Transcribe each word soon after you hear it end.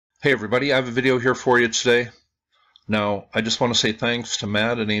Hey everybody, I have a video here for you today. Now, I just want to say thanks to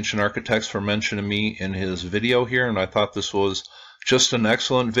Matt at Ancient Architects for mentioning me in his video here, and I thought this was just an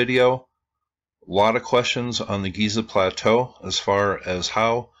excellent video. A lot of questions on the Giza Plateau as far as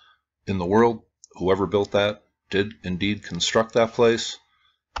how in the world whoever built that did indeed construct that place.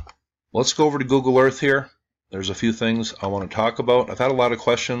 Let's go over to Google Earth here. There's a few things I want to talk about. I've had a lot of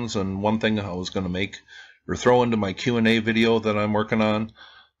questions, and one thing I was going to make or throw into my Q&A video that I'm working on,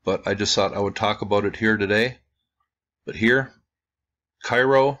 but I just thought I would talk about it here today. But here,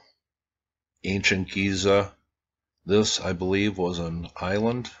 Cairo, ancient Giza. This, I believe, was an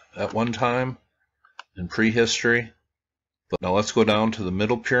island at one time in prehistory. But now let's go down to the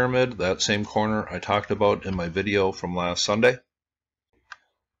middle pyramid, that same corner I talked about in my video from last Sunday.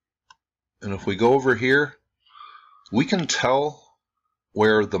 And if we go over here, we can tell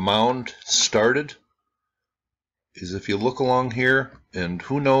where the mound started. Is if you look along here, and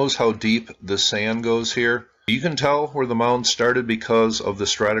who knows how deep the sand goes here. You can tell where the mound started because of the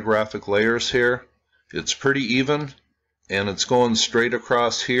stratigraphic layers here. It's pretty even, and it's going straight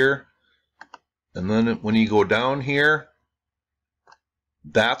across here. And then when you go down here,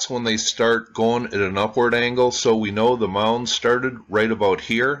 that's when they start going at an upward angle, so we know the mound started right about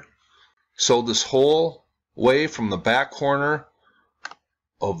here. So this whole way from the back corner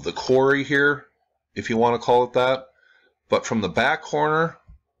of the quarry here, if you want to call it that, but from the back corner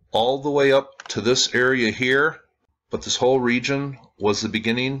all the way up to this area here, but this whole region was the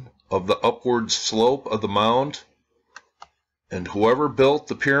beginning of the upward slope of the mound. And whoever built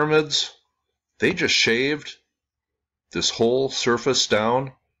the pyramids, they just shaved this whole surface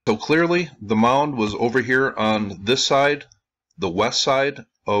down. So clearly the mound was over here on this side, the west side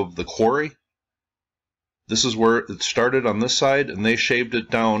of the quarry. This is where it started on this side, and they shaved it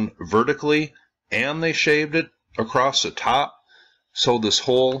down vertically, and they shaved it across the top. So this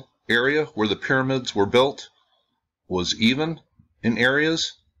whole area where the pyramids were built was even in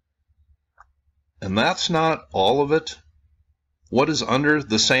areas. And that's not all of it. What is under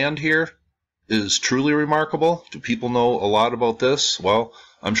the sand here is truly remarkable. Do people know a lot about this? Well,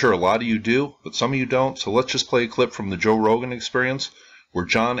 I'm sure a lot of you do, but some of you don't. So let's just play a clip from the Joe Rogan Experience where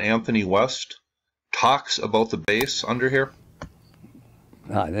John Anthony West talks about the base under here.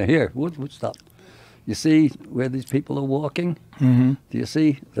 They're here. We'll stop. You see where these people are walking? Mm-hmm. Do you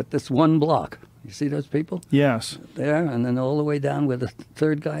see that this one block? You see those people? Yes. There, and then all the way down where the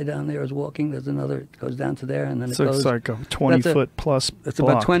third guy down there is walking, there's another, it goes down to there, and then So it goes. it's like a 20-foot plus block. It's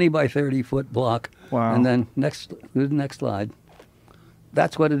about 20 by 30-foot block. Wow. And then do the next slide.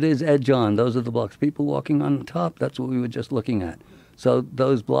 That's what it is, edge on. Those are the blocks. People walking on top, that's what we were just looking at. So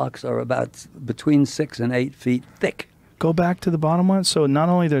those blocks are about between 6 and 8 feet thick. Go back to the bottom one. So not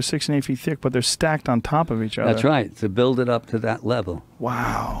only they're 6 and 8 feet thick, but they're stacked on top of each other. That's right, to build it up to that level.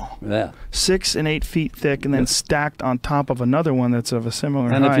 Wow. Yeah. 6 and 8 feet thick, and then stacked on top of another one that's of a similar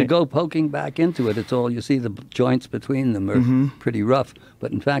height. And if you go poking back into it, it's all, you see the joints between them are pretty rough.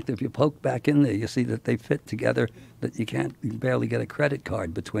 But in fact, if you poke back in there, you see that they fit together, that you barely get a credit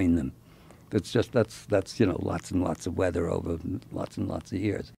card between them. It's just, that's you know, lots and lots of weather over lots and lots of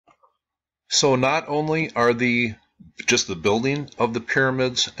years. So not only are just the building of the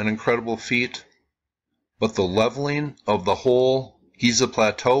pyramids an incredible feat, but the leveling of the whole Giza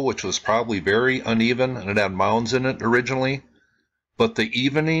Plateau, which was probably very uneven and it had mounds in it originally, but the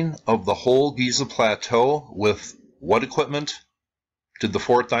evening of the whole Giza Plateau with what equipment? Did the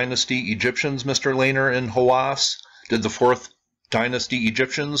Fourth Dynasty Egyptians, Mr. Lehner in Hawass, did the Fourth Dynasty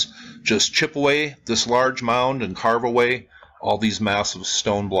Egyptians just chip away this large mound and carve away all these massive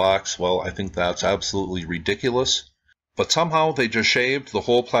stone blocks? Well, I think that's absolutely ridiculous. But somehow they just shaved the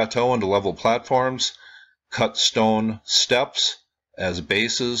whole plateau into level platforms, cut stone steps as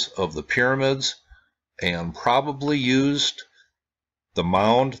bases of the pyramids, and probably used the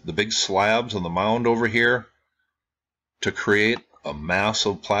mound, the big slabs on the mound over here, to create a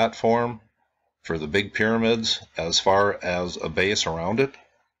massive platform for the big pyramids as far as a base around it.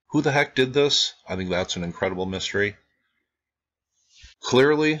 Who the heck did this? I think that's an incredible mystery.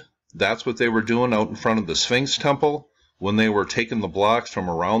 Clearly, that's what they were doing out in front of the Sphinx Temple when they were taking the blocks from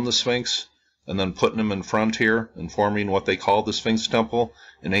around the Sphinx and then putting them in front here and forming what they call the Sphinx Temple.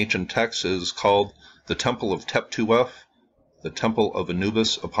 In ancient texts is called the Temple of Teptuef, the Temple of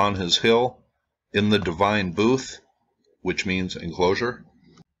Anubis upon his hill, in the divine booth, which means enclosure.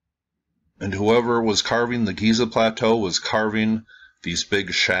 And whoever was carving the Giza Plateau was carving these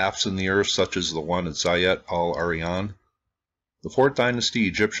big shafts in the earth, such as the one at Zawyet al-Aryan. The Fourth Dynasty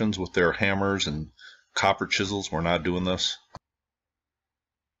Egyptians with their hammers and copper chisels were not doing this.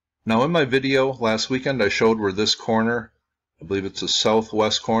 Now in my video last weekend I showed where this corner I believe it's the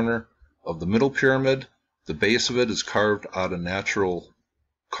southwest corner of the middle pyramid. The base of it is carved out of natural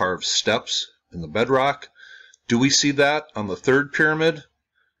carved steps in the bedrock. Do we see that on the third pyramid?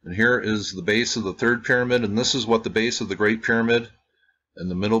 And here is the base of the third pyramid, and this is what the base of the Great Pyramid and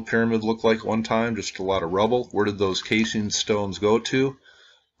the middle pyramid looked like one time, just a lot of rubble. Where did those casing stones go to?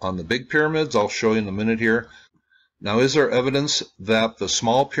 On the big pyramids, I'll show you in a minute here. Now, is there evidence that the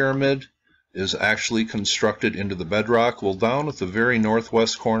small pyramid is actually constructed into the bedrock? Well, down at the very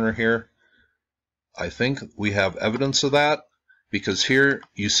northwest corner here, I think we have evidence of that, because here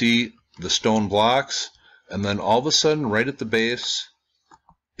you see the stone blocks, and then all of a sudden, right at the base,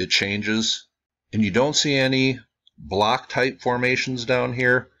 it changes, and you don't see any block-type formations down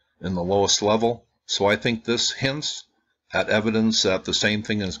here in the lowest level. So I think this hints at evidence that the same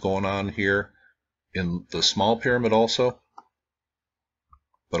thing is going on here in the small pyramid also.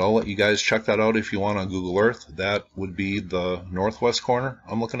 But I'll let you guys check that out if you want on Google Earth. That would be the northwest corner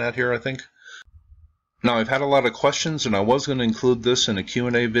I'm looking at here, I think. Now, I've had a lot of questions, and I was going to include this in a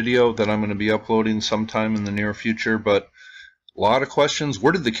Q&A video that I'm going to be uploading sometime in the near future, but a lot of questions.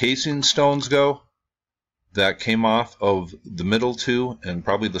 Where did the casing stones go that came off of the middle two and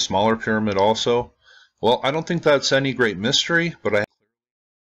probably the smaller pyramid also? Well, I don't think that's any great mystery, but I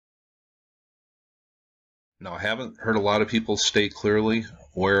haven't heard a lot of people state clearly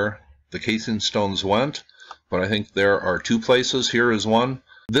where the casing stones went, but I think there are two places. Here is one.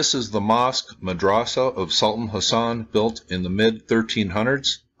 This is the mosque madrasa of Sultan Hassan, built in the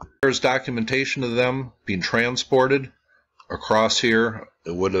mid-1300s. There's documentation of them being transported across here.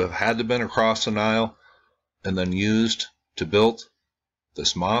 It would have had to have been across the Nile and then used to build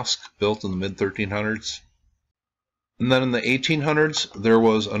this mosque, built in the mid-1300s. And then in the 1800s, there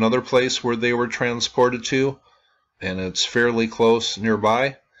was another place where they were transported to, and it's fairly close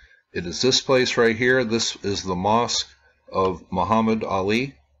nearby. It is this place right here. This is the mosque of Muhammad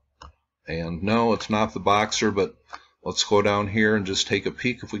Ali. And no, it's not the boxer, but let's go down here and just take a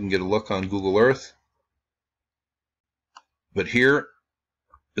peek if we can get a look on Google Earth. But here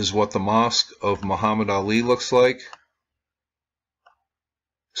is what the mosque of Muhammad Ali looks like.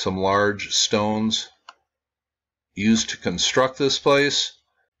 Some large stones used to construct this place.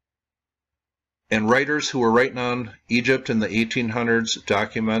 And writers who were writing on Egypt in the 1800s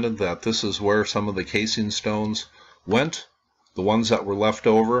documented that this is where some of the casing stones went, the ones that were left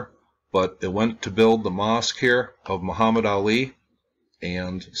over, but it went to build the mosque here of Muhammad Ali.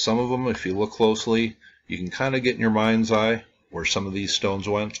 And some of them, if you look closely, you can kind of get in your mind's eye where some of these stones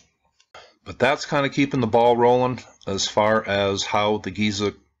went. But that's kind of keeping the ball rolling as far as how the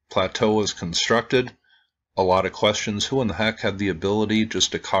Giza plateau is constructed. A lot of questions. Who in the heck had the ability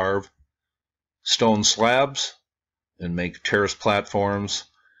just to carve stone slabs and make terrace platforms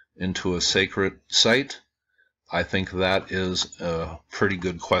into a sacred site? I think that is a pretty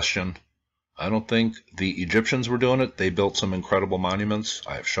good question. I don't think the Egyptians were doing it. They built some incredible monuments.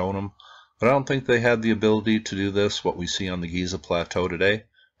 I have shown them. But I don't think they had the ability to do this, what we see on the Giza plateau today.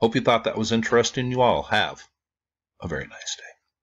 Hope you thought that was interesting. You all have a very nice day.